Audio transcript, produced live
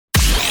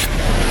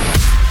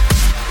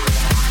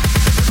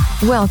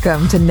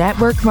Welcome to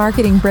Network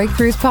Marketing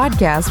Breakthroughs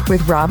Podcast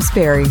with Rob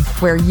Sperry,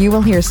 where you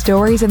will hear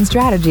stories and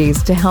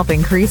strategies to help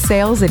increase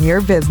sales in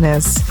your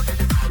business.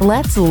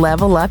 Let's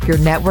level up your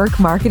network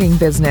marketing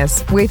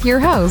business with your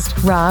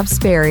host, Rob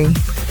Sperry.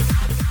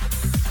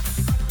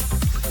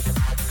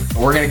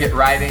 We're going to get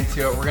right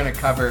into it. We're going to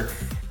cover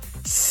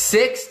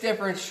 6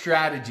 different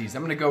strategies.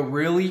 I'm going to go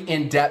really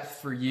in depth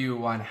for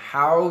you on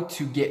how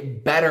to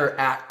get better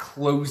at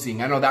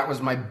closing. I know that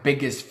was my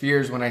biggest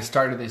fears when I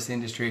started this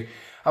industry.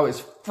 I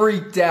was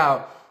freaked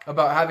out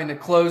about having to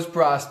close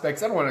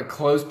prospects. I don't want to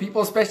close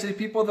people, especially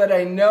people that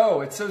I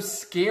know. It's so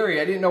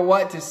scary. I didn't know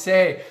what to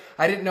say.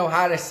 I didn't know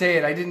how to say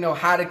it. I didn't know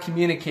how to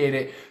communicate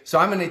it. So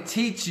I'm going to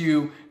teach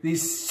you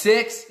these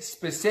 6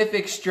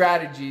 specific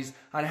strategies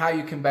on how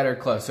you can better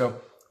close.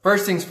 So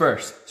first things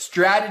first,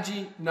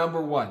 strategy number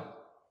 1.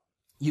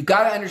 You've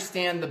got to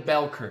understand the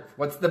bell curve.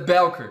 What's the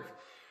bell curve?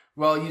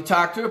 Well, you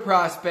talk to a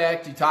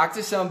prospect, you talk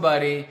to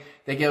somebody,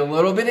 they get a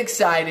little bit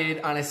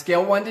excited. On a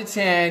scale 1 to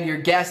 10, you're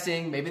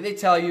guessing, maybe they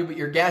tell you, but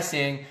you're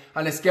guessing.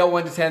 On a scale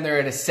 1 to 10, they're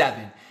at a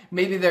 7.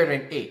 Maybe they're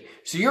at an 8.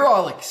 So you're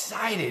all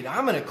excited.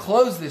 I'm going to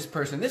close this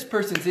person. This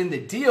person's in the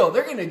deal.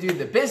 They're going to do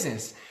the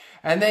business.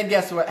 And then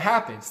guess what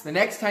happens? The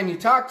next time you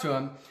talk to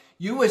them,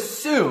 you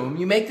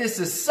make this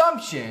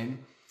assumption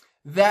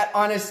that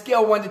on a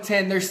scale 1 to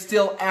 10, they're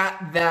still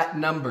at that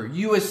number.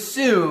 You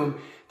assume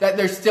that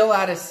they're still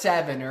at a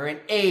 7 or an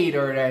 8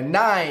 or a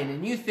 9.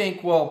 And you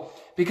think, well,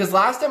 because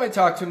last time I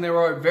talked to them, they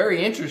were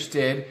very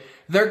interested.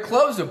 They're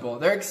closable.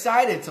 They're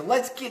excited. So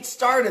let's get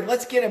started.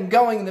 Let's get them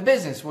going in the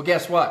business. Well,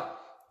 guess what?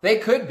 They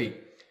could be.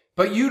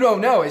 But you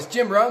don't know. As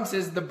Jim Rohn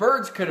says, the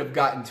birds could have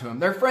gotten to them.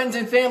 Their friends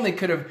and family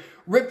could have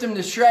ripped them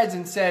to shreds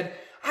and said,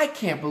 I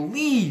can't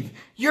believe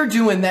you're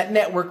doing that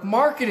network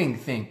marketing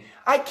thing.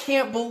 I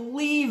can't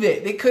believe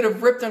it. They could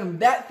have ripped on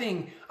that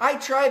thing. I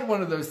tried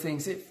one of those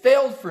things. It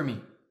failed for me.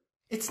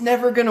 It's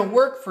never going to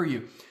work for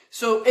you.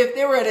 So if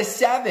they were at a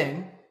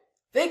 7,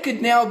 they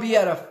could now be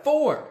at a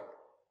 4.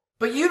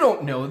 But you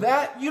don't know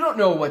that. You don't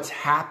know what's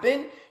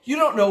happened. You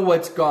don't know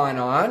what's gone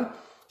on.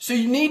 So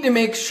you need to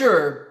make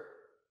sure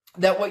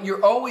that what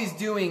you're always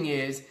doing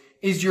is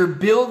you're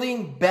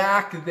building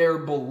back their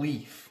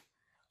belief.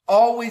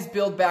 Always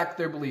build back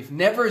their belief.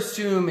 Never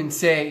assume and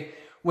say,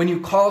 when you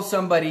call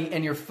somebody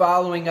and you're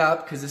following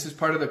up, because this is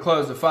part of the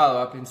close, the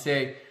follow-up, and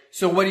say,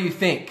 so what do you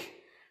think?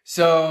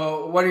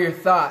 So what are your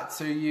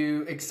thoughts? Are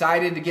you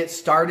excited to get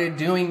started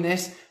doing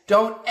this?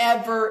 Don't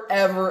ever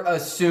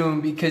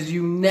assume, because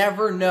you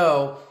never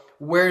know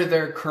where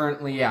they're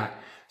currently at.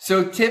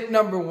 So tip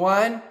number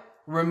 1,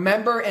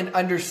 remember and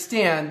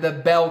understand the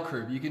bell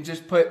curve. You can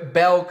just put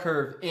bell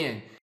curve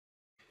in.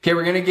 Okay,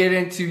 we're going to get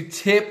into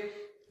tip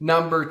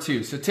number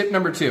 2. So tip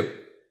number 2,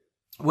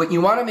 what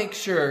you want to make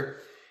sure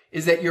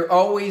is that you're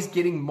always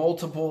getting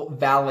multiple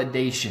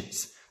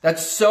validations.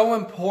 That's so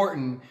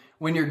important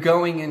when you're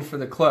going in for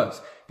the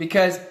close,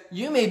 because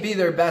you may be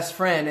their best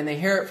friend and they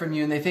hear it from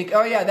you and they think,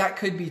 oh yeah, that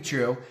could be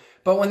true.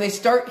 But when they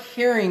start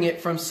hearing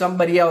it from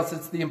somebody else,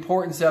 it's the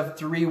importance of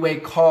 3-way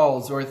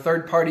calls or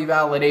third-party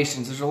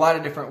validations. There's a lot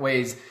of different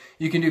ways.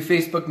 You can do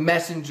Facebook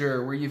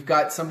Messenger where you've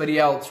got somebody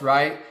else,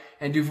 right?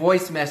 And do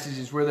voice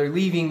messages where they're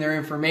leaving their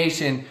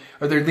information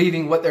or they're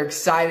leaving what they're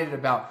excited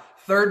about.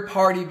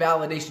 Third-party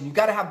validation. You've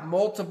got to have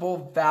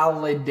multiple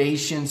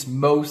validations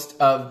most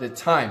of the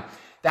time.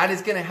 That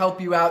is going to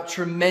help you out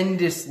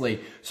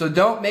tremendously. So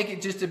don't make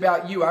it just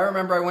about you. I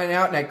remember I went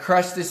out and I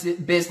crushed this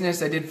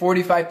business. I did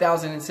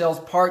 $45,000 in sales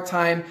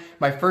part-time,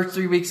 my first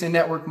 3 weeks in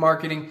network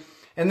marketing.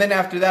 And then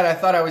after that, I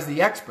thought I was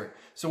the expert.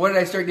 So what did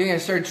I start doing? I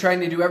started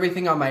trying to do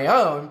everything on my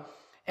own.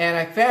 And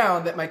I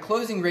found that my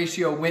closing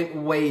ratio went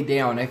way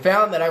down. I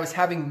found that I was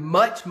having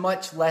much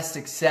less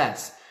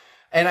success.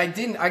 And I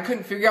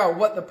couldn't figure out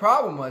what the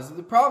problem was.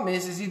 The problem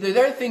is either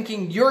they're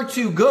thinking you're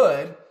too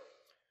good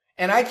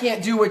and I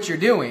can't do what you're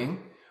doing,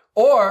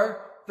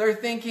 or they're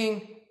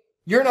thinking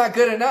you're not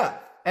good enough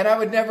and I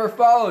would never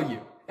follow you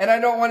and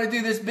I don't want to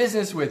do this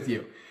business with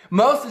you.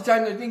 Most of the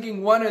time they're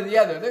thinking one or the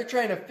other. They're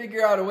trying to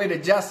figure out a way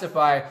to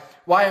justify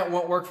why it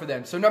won't work for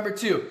them. So number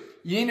 2,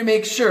 you need to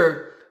make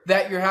sure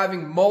that you're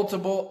having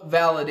multiple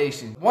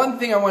validations. One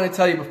thing I want to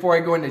tell you before I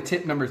go into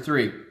tip number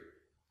 3,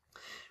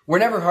 we're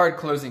never hard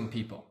closing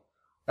people.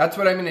 That's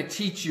what I'm going to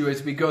teach you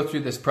as we go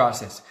through this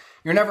process.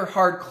 You're never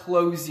hard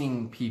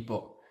closing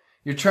people.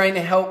 You're trying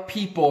to help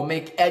people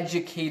make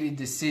educated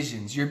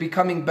decisions. You're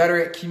becoming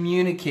better at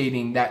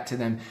communicating that to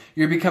them.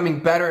 You're becoming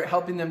better at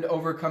helping them to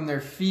overcome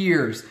their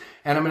fears.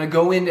 And I'm going to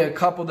go into a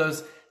couple of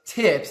those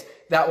tips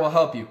that will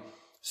help you.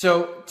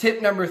 So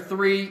tip number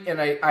 3, and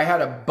I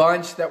had a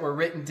bunch that were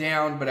written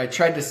down, but I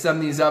tried to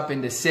sum these up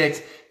into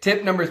 6.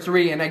 Tip number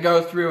 3, and I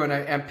go through and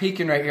I'm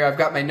peeking right here. I've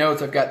got my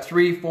notes. I've got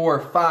 3,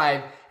 4,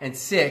 5, and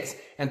 6.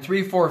 And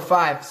 3, 4,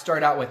 5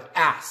 start out with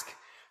ask.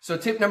 So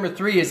tip number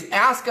 3 is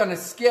ask on a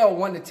scale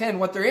 1 to 10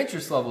 what their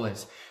interest level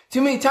is.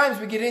 Too many times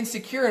we get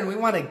insecure and we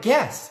want to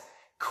guess.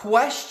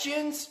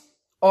 Questions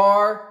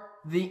are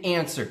the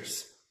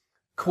answers.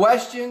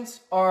 Questions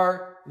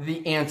are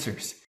the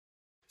answers.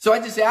 So I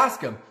just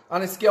ask them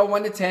on a scale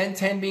 1 to 10,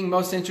 10 being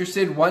most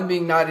interested, 1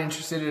 being not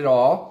interested at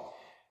all.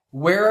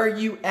 Where are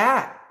you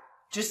at?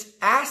 Just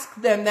ask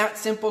them that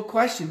simple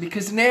question,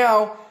 because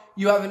now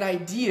you have an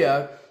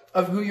idea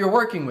of who you're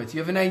working with.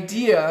 You have an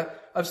idea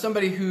of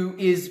somebody who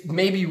is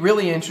maybe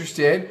really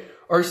interested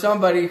or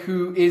somebody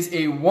who is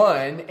a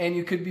 1 and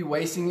you could be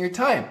wasting your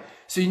time.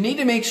 So you need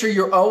to make sure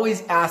you're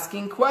always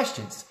asking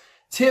questions.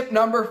 Tip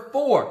number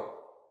 4,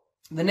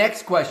 the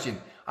next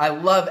question. I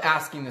love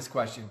asking this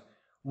question.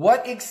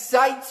 What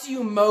excites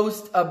you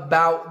most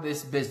about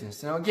this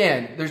business? Now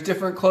again, there's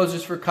different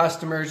closers for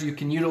customers. You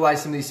can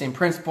utilize some of these same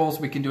principles.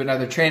 We can do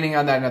another training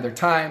on that another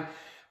time.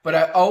 But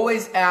I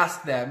always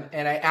ask them,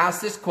 and I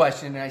ask this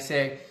question, and I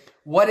say,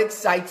 what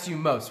excites you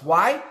most?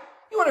 Why?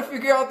 You want to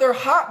figure out their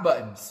hot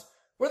buttons.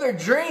 What are their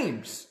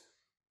dreams?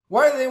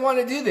 Why do they want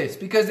to do this?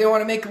 Because they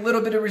want to make a little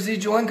bit of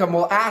residual income.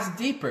 Well, ask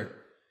deeper.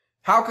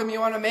 How come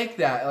you want to make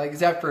that? Like, is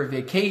that for a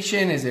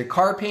vacation? Is it a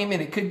car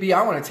payment? It could be,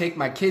 I want to take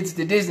my kids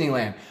to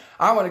Disneyland.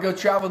 I want to go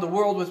travel the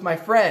world with my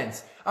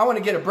friends. I want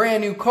to get a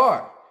brand new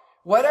car.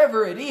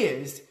 Whatever it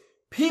is,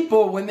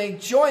 people, when they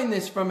join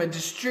this from a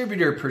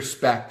distributor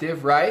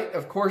perspective, right?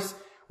 Of course,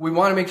 we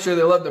want to make sure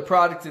they love the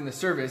product and the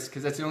service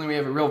because that's the only way we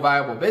have a real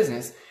viable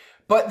business.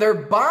 But they're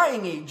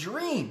buying a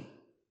dream.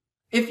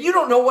 If you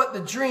don't know what the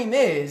dream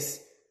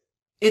is,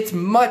 it's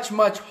much,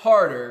 much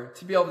harder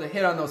to be able to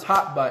hit on those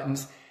hot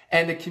buttons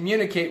and to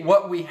communicate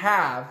what we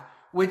have,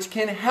 which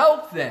can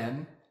help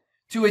them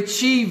to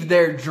achieve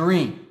their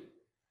dream.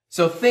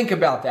 So think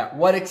about that.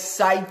 What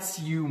excites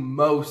you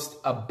most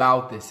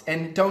about this?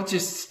 And don't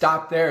just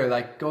stop there.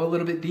 Like, go a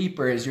little bit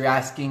deeper as you're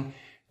asking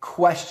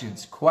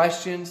questions.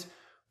 Questions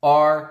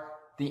are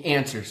the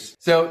answers.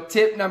 So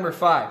tip number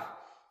 5.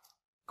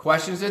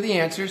 Questions are the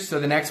answers. So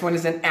the next one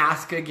is an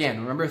ask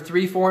again. Remember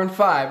 3, 4, and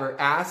 5 are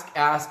ask,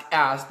 ask,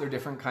 ask. They're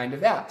different kind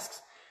of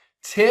asks.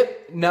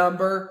 Tip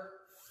number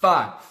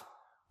 5.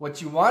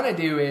 What you want to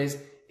do is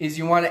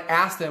you want to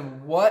ask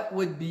them, what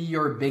would be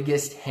your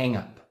biggest hang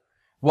up?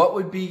 What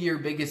would be your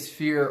biggest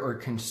fear or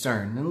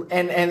concern?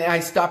 And I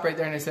stop right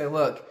there and I say,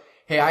 look,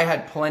 hey, I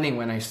had plenty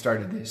when I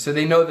started this. So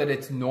they know that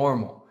it's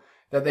normal,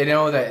 that they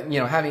know that,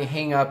 having a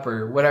hang up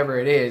or whatever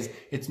it is,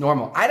 it's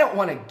normal. I don't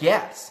want to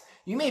guess.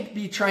 You may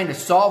be trying to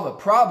solve a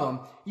problem.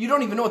 You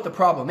don't even know what the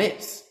problem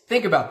is.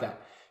 Think about that.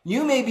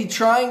 You may be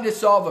trying to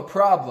solve a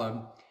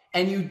problem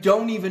and you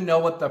don't even know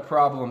what the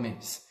problem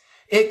is.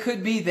 It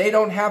could be they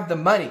don't have the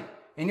money.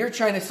 And you're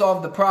trying to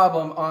solve the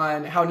problem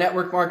on how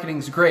network marketing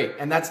is great,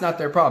 and that's not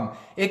their problem.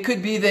 It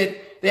could be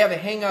that they have a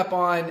hang up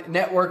on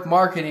network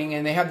marketing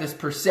and they have this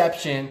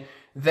perception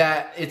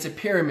that it's a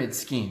pyramid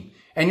scheme.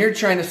 And you're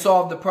trying to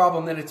solve the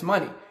problem that it's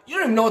money. You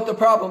don't even know what the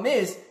problem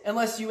is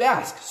unless you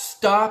ask.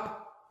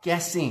 Stop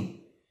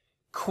guessing.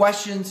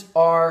 Questions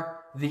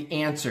are the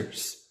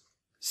answers.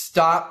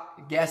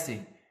 Stop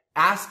guessing.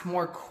 Ask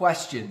more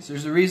questions.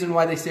 There's a reason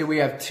why they say we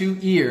have 2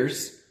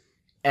 ears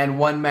and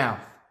 1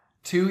 mouth.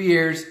 2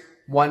 ears,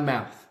 1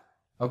 mouth.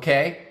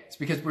 Okay? It's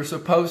because we're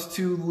supposed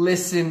to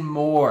listen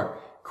more.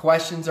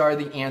 Questions are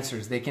the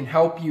answers. They can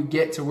help you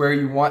get to where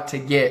you want to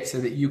get so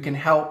that you can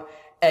help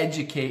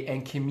educate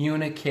and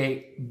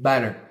communicate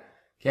better.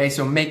 Okay?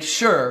 So make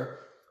sure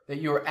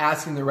that you're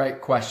asking the right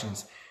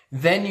questions.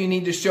 Then you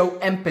need to show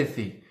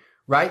empathy,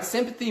 right?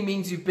 Sympathy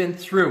means you've been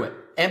through it.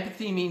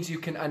 Empathy means you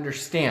can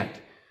understand.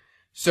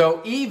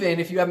 So even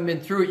if you haven't been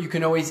through it, you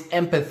can always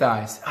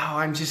empathize. Oh,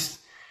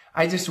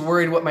 I just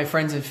worried what my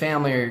friends and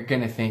family are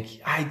going to think.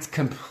 I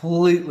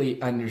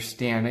completely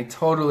understand.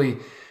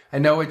 I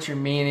know what you're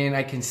meaning.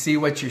 I can see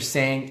what you're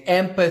saying.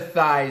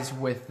 Empathize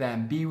with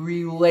them. Be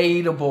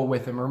relatable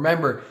with them.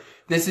 Remember,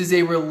 this is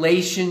a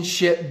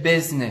relationship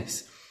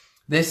business.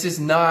 This is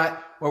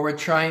not where we're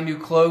trying to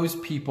close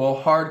people,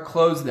 hard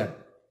close them.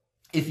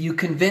 If you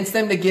convince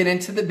them to get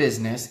into the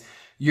business,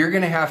 you're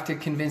going to have to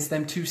convince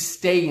them to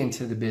stay in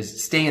the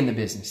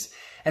business.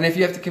 And if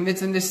you have to convince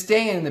them to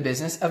stay in the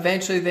business,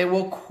 eventually they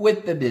will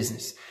quit the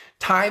business.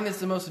 Time is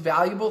the most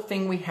valuable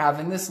thing we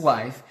have in this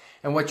life.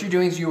 And what you're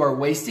doing is you are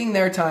wasting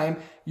their time.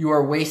 You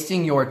are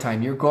wasting your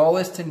time. Your goal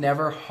is to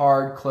never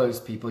hard close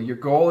people. Your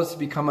goal is to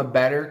become a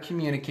better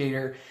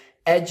communicator,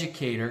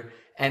 educator,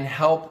 and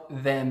help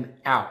them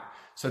out.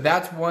 So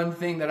that's one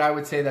thing that I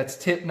would say. That's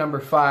tip number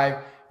 5.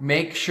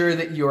 Make sure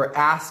that you're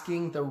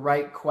asking the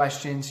right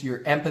questions. You're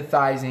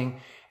empathizing.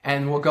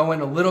 And we'll go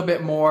in a little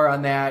bit more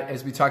on that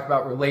as we talk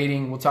about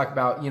relating. We'll talk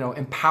about,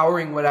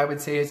 empowering. What I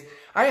would say is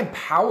I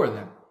empower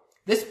them.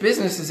 This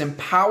business is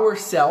empower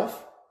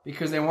self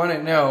because they want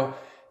to know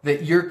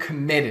that you're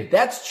committed.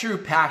 That's true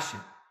passion.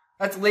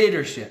 That's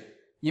leadership.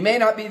 You may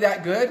not be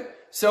that good.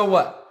 So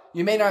what?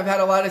 You may not have had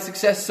a lot of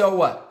success. So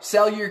what?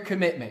 Sell your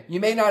commitment. You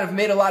may not have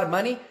made a lot of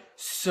money.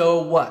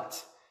 So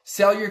what?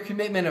 Sell your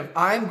commitment of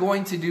I'm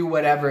going to do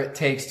whatever it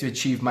takes to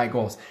achieve my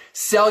goals.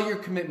 Sell your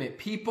commitment.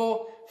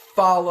 People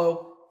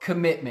follow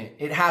commitment.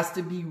 It has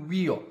to be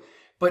real.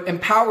 But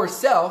empower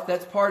self,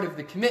 that's part of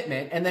the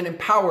commitment. And then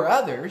empower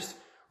others,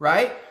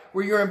 right?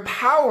 Where you're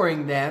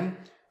empowering them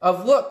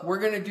of, look, we're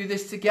going to do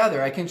this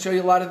together. I can show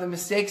you a lot of the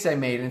mistakes I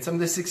made and some of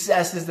the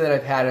successes that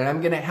I've had, and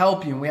I'm going to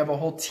help you. And we have a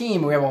whole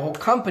team. We have a whole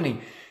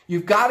company.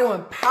 You've got to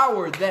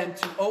empower them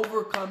to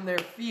overcome their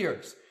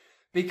fears.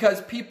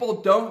 because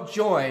people don't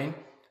join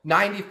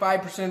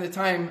 95% of the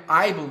time,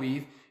 I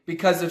believe,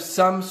 because of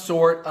some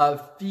sort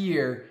of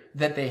fear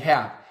that they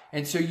have.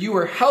 And so you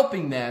are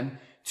helping them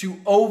to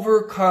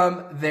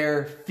overcome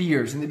their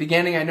fears. In the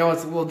beginning, I know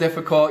it's a little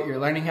difficult. You're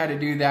learning how to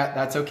do that.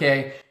 That's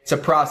okay. It's a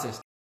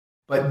process.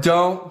 But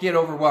don't get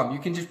overwhelmed. You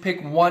can just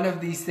pick one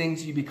of these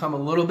things you become a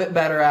little bit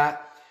better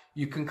at.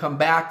 You can come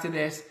back to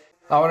this.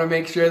 I want to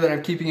make sure that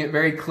I'm keeping it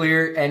very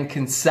clear and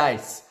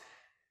concise.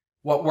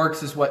 What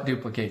works is what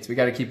duplicates. We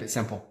got to keep it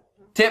simple.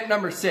 Tip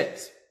number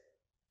 6.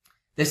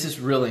 This is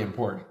really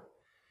important.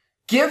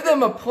 Give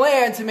them a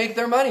plan to make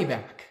their money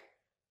back.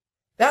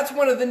 That's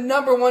one of the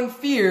number one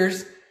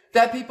fears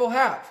that people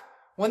have.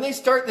 When they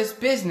start this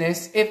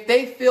business, if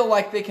they feel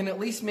like they can at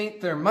least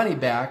make their money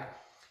back,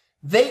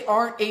 they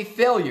aren't a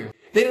failure.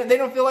 They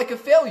don't feel like a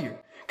failure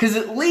because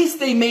at least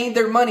they made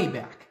their money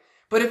back.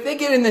 But if they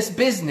get in this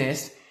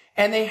business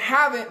and they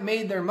haven't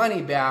made their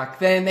money back,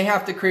 then they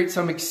have to create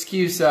some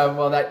excuse of,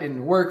 well, that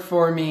didn't work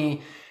for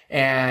me,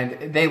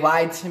 and they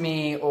lied to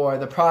me, or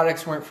the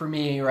products weren't for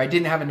me, or I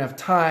didn't have enough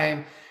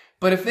time.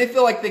 But if they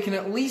feel like they can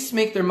at least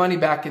make their money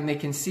back and they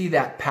can see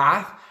that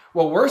path,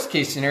 well, worst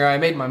case scenario, I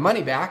made my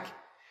money back.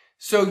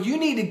 So you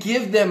need to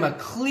give them a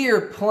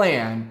clear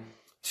plan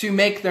to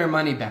make their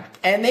money back.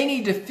 And they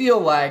need to feel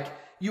like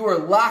you are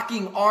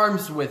locking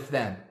arms with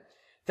them,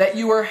 that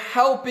you are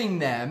helping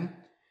them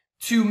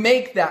to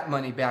make that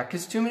money back.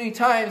 Because too many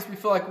times we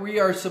feel like we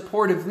are a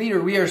supportive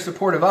leader, we are a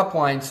supportive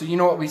upline. So you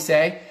know what we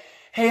say?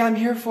 Hey, I'm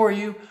here for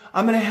you.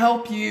 I'm going to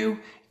help you.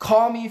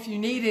 Call me if you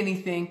need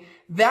anything.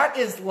 That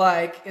is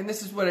like, and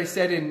this is what I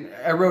said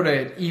I wrote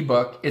an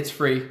ebook. It's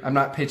free. I'm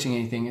not pitching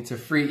anything. It's a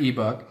free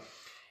ebook.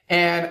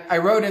 And I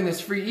wrote in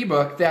this free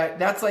ebook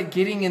that's like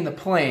getting in the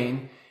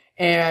plane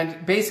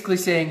and basically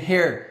saying,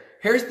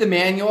 here's the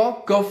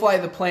manual. Go fly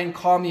the plane.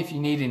 Call me if you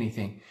need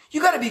anything.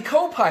 You got to be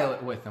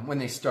co-pilot with them when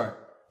they start.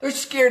 They're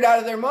scared out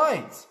of their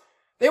minds.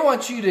 They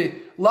want you to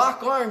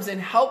lock arms and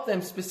help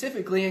them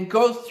specifically and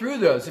go through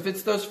those. If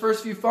it's those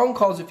first few phone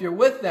calls, if you're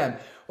with them,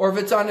 or if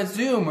it's on a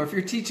Zoom, or if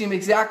you're teaching them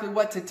exactly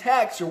what to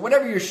text, or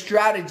whatever your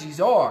strategies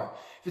are.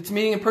 If it's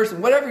meeting in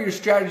person, whatever your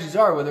strategies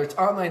are, whether it's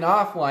online,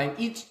 offline,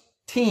 each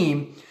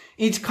team,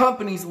 each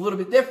company is a little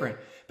bit different.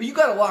 But you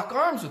got to lock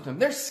arms with them.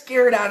 They're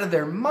scared out of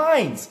their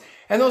minds.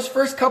 And those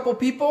first couple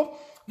people,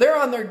 they're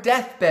on their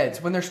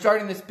deathbeds when they're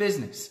starting this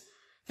business.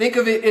 Think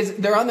of it as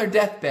they're on their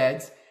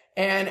deathbeds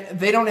and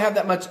they don't have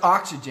that much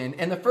oxygen.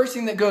 And the first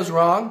thing that goes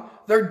wrong,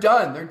 they're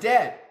done. They're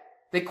dead.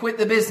 They quit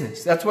the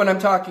business. That's what I'm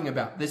talking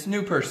about, this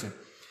new person.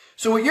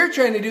 So what you're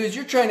trying to do is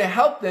you're trying to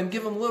help them,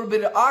 give them a little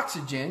bit of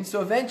oxygen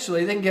so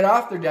eventually they can get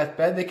off their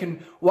deathbed, they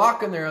can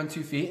walk on their own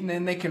 2 feet, and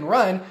then they can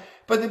run.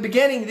 But in the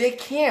beginning, they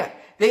can't.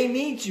 They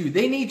need you.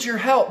 They need your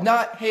help.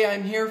 Not, hey,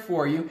 I'm here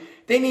for you.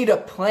 They need a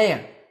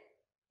plan.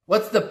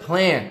 What's the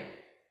plan?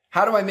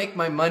 How do I make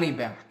my money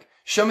back?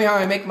 Show me how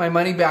I make my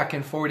money back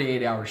in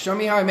 48 hours. Show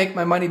me how I make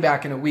my money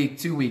back in a week,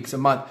 2 weeks, a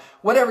month.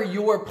 Whatever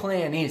your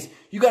plan is,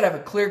 you got to have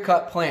a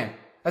clear-cut plan.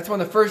 That's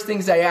one of the first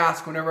things I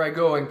ask whenever I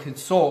go and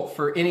consult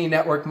for any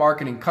network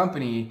marketing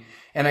company.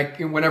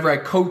 And whenever I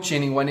coach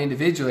anyone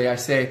individually, I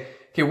say,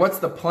 okay, what's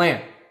the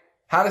plan?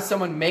 How does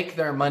someone make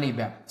their money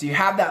back? Do you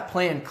have that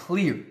plan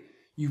clear?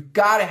 You've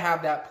got to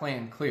have that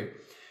plan clear.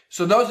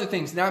 So those are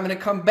things. Now I'm going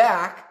to come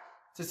back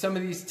to some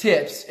of these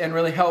tips and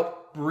really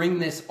help bring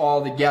this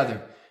all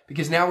together.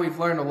 Because now we've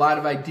learned a lot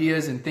of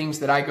ideas and things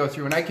that I go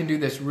through. And I can do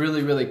this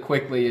really, really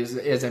quickly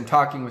as I'm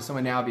talking with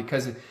someone now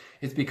because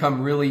it's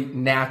become really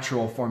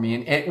natural for me.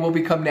 And it will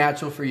become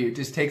natural for you. It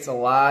just takes a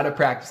lot of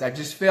practice. I've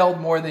just failed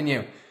more than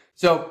you.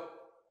 So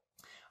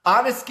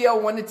on a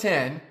scale 1 to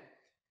 10,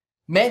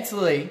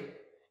 mentally,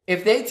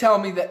 if they tell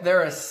me that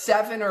they're a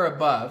 7 or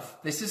above,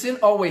 this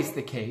isn't always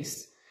the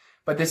case,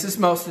 but this is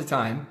most of the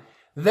time,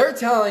 they're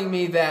telling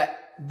me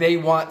that they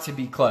want to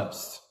be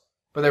closed,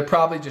 but they're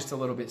probably just a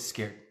little bit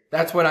scared.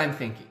 That's what I'm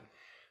thinking.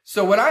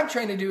 So what I'm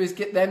trying to do is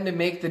get them to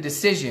make the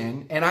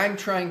decision, and I'm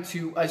trying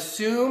to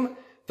assume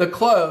the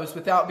close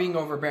without being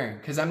overbearing,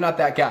 because I'm not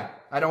that guy.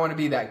 I don't want to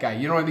be that guy.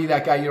 You don't want to be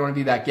that guy. You don't want to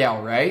be that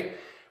gal, right?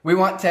 We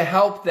want to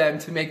help them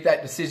to make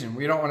that decision.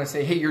 We don't want to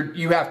say, hey,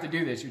 you have to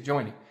do this. You're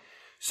joining.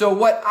 So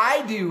what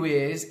I do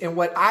is, and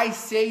what I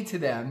say to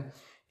them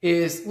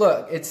is,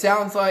 look, it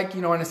sounds like,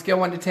 on a scale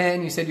 1 to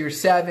 10, you said you're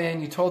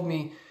 7. You told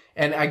me,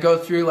 and I go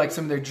through like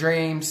some of their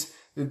dreams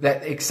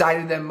that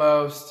excited them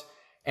most.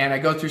 And I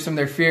go through some of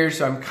their fears.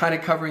 So I'm kind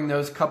of covering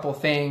those couple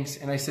things.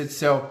 And I said,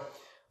 so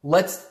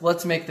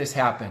let's make this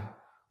happen.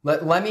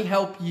 Let me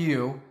help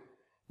you.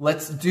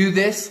 Let's do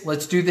this.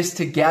 Let's do this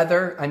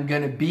together. I'm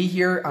going to be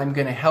here. I'm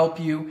going to help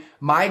you.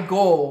 My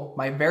goal,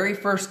 my very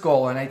first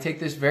goal, and I take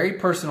this very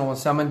personal when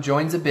someone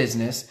joins a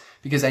business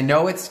because I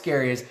know it's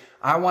scary, is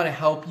I want to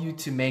help you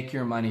to make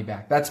your money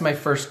back. That's my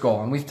first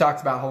goal. And we've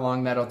talked about how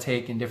long that'll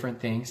take and different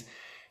things.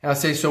 And I'll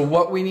say, so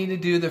what we need to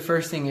do, the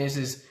first thing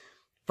is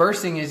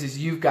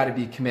you've got to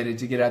be committed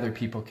to get other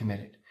people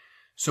committed.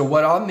 So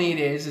what I'll need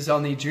is I'll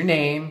need your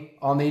name,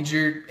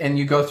 and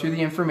you go through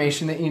the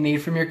information that you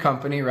need from your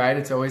company, right?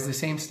 It's always the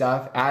same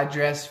stuff,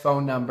 address,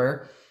 phone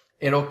number.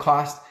 It'll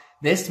cost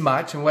this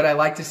much. And what I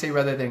like to say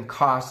rather than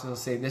cost, I'll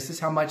say this is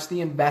how much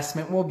the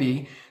investment will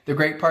be. The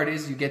great part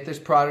is you get this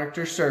product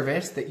or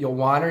service that you'll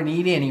want or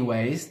need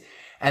anyways.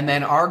 And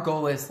then our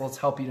goal is let's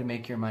help you to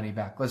make your money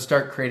back. Let's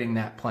start creating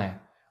that plan.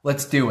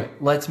 Let's do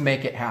it. Let's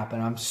make it happen.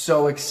 I'm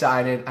so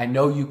excited. I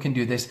know you can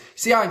do this.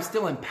 See how I'm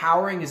still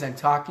empowering as I'm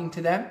talking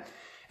to them?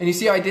 And you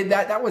see how I did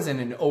that? That wasn't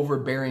an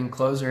overbearing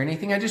close or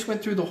anything. I just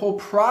went through the whole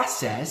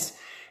process.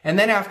 And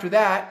then after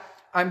that,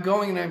 I'm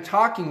going and I'm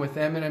talking with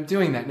them and I'm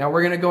doing that. Now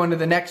we're going to go into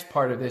the next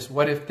part of this.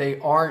 What if they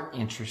aren't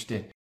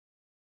interested?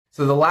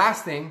 So the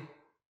last thing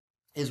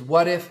is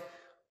what if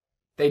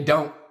they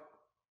don't?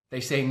 They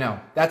say no.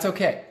 That's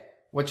okay.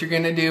 What you're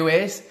going to do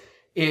is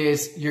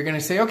you're going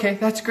to say, okay,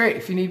 that's great.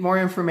 If you need more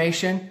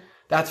information,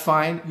 that's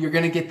fine. You're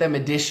going to get them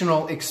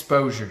additional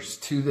exposures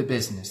to the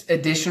business,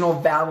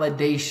 additional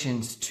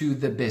validations to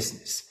the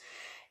business.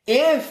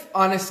 If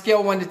on a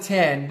scale 1 to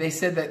 10, they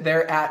said that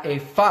they're at a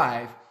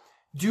 5,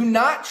 do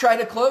not try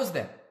to close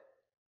them.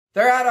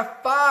 They're at a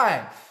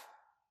 5.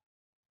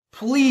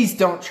 Please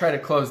don't try to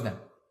close them.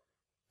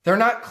 They're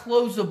not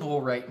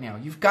closable right now.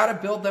 You've got to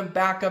build them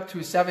back up to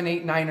a 7,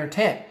 8, 9, or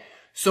 10.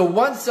 So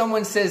once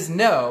someone says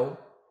no,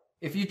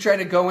 if you try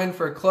to go in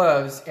for a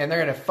close and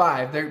they're at a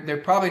 5, they're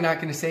probably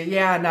not going to say,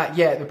 yeah, not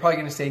yet. They're probably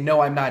going to say,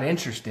 no, I'm not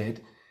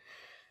interested.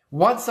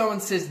 Once someone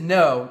says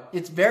no,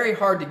 it's very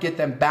hard to get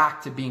them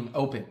back to being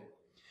open.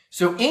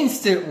 So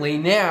instantly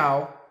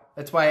now,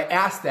 that's why I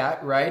asked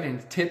that, right?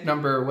 And tip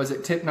number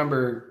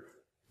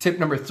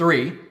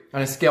 3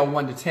 on a scale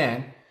 1 to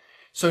 10.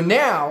 So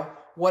now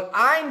what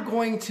I'm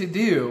going to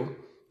do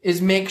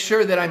is make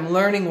sure that I'm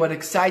learning what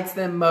excites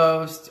them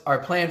most, our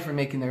plan for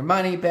making their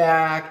money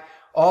back,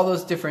 all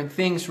those different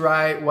things,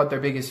 right? What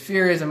their biggest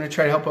fear is. I'm going to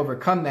try to help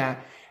overcome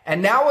that.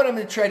 And now what I'm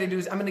going to try to do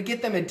is I'm going to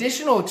get them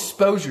additional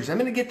exposures. I'm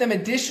going to get them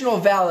additional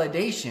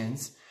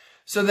validations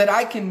so that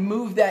I can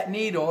move that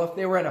needle, if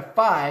they were at a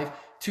 5,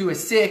 to a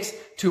 6,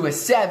 to a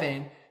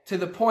 7, to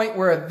the point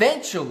where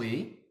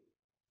eventually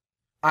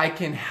I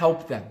can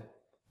help them,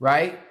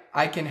 right?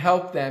 I can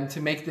help them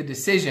to make the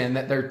decision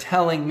that they're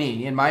telling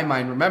me. In my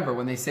mind, remember,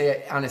 when they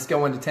say on a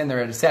scale 1 to 10,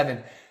 they're at a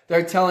 7,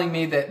 they're telling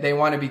me that they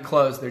want to be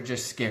closed. They're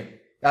just scared.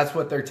 That's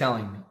what they're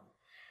telling me.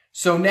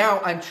 So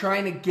now I'm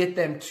trying to get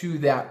them to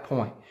that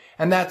point.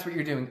 And that's what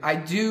you're doing. I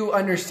do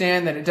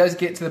understand that it does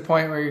get to the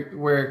point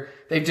where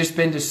they've just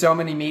been to so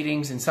many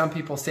meetings and some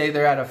people say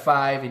they're at a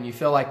 5 and you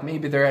feel like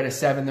maybe they're at a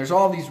 7. There's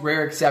all these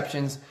rare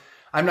exceptions.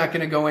 I'm not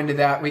going to go into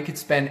that. We could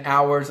spend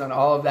hours on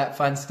all of that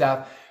fun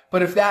stuff.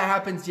 But if that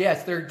happens,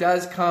 yes, there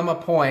does come a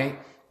point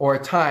or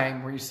a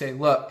time where you say,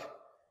 look,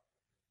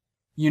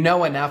 you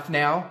know enough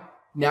now.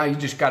 Now you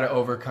just got to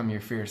overcome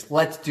your fears.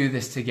 Let's do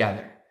this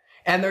together.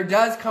 And there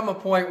does come a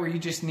point where you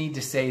just need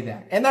to say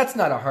that. And that's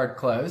not a hard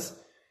close.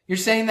 You're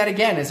saying that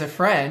again as a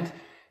friend,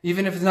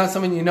 even if it's not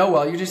someone you know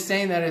well. You're just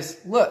saying that as,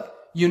 look,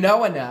 you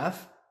know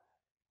enough.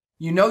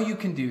 You know you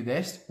can do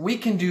this. We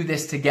can do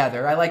this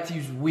together. I like to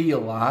use we a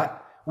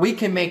lot. We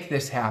can make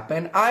this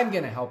happen. I'm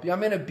going to help you. I'm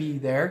going to be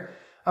there.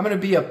 I'm going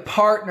to be a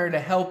partner to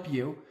help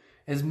you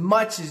as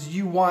much as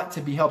you want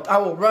to be helped. I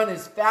will run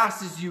as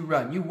fast as you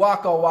run. You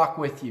walk, I'll walk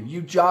with you.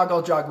 You jog,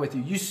 I'll jog with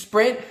you. You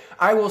sprint,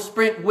 I will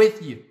sprint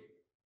with you.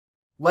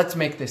 Let's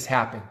make this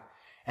happen.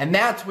 And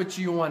that's what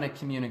you want to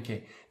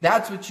communicate.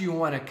 That's what you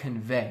want to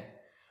convey.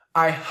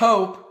 I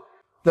hope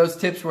those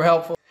tips were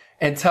helpful.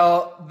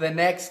 Until the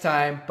next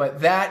time,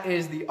 but that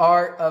is the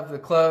art of the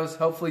close.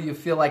 Hopefully you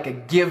feel like a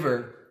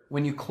giver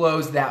when you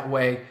close that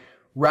way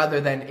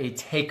rather than a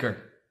taker,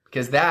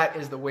 because that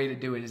is the way to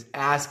do it, is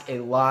ask a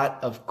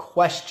lot of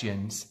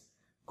questions.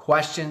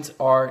 Questions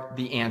are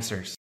the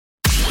answers.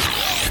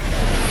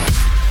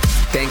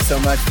 Thanks so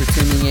much for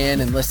tuning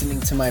in and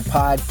listening to my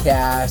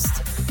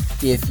podcast.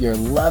 If you're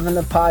loving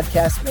the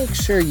podcast, make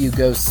sure you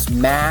go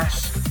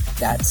smash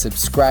that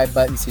subscribe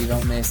button so you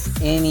don't miss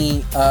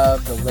any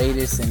of the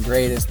latest and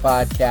greatest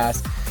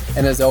podcasts.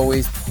 And as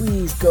always,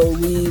 please go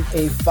leave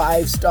a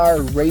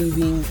 5-star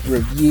raving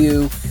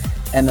review.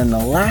 And then the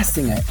last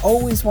thing I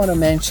always want to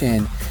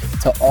mention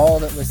to all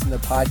that listen to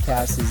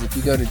podcasts is if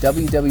you go to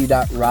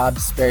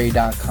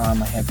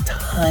www.robsperry.com, I have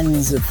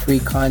tons of free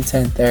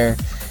content there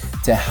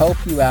to help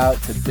you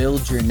out to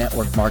build your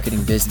network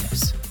marketing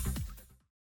business.